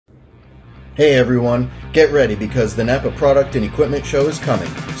Hey everyone, get ready because the NAPA Product and Equipment Show is coming.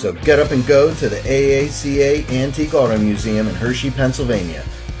 So get up and go to the AACA Antique Auto Museum in Hershey, Pennsylvania.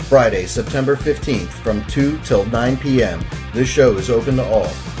 Friday, September 15th from 2 till 9 p.m. This show is open to all.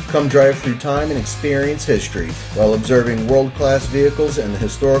 Come drive through time and experience history while observing world-class vehicles and the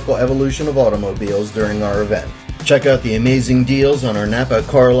historical evolution of automobiles during our event. Check out the amazing deals on our NAPA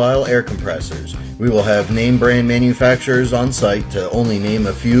Carlisle air compressors. We will have name brand manufacturers on site to only name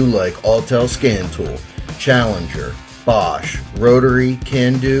a few like Autel Scan Tool, Challenger, Bosch, Rotary,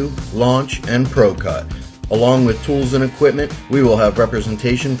 Can-Do, Launch, and ProCut. Along with tools and equipment, we will have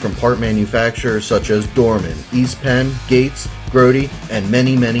representation from part manufacturers such as Dorman, East Penn, Gates, Grody, and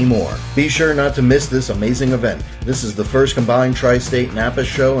many, many more. Be sure not to miss this amazing event. This is the first combined Tri-State NAPA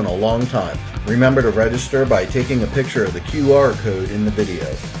show in a long time. Remember to register by taking a picture of the QR code in the video.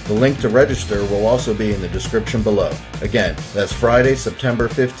 The link to register will also be in the description below. Again, that's Friday, September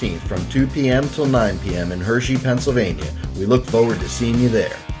 15th from 2 p.m. till 9 p.m. in Hershey, Pennsylvania. We look forward to seeing you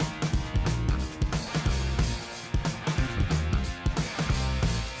there.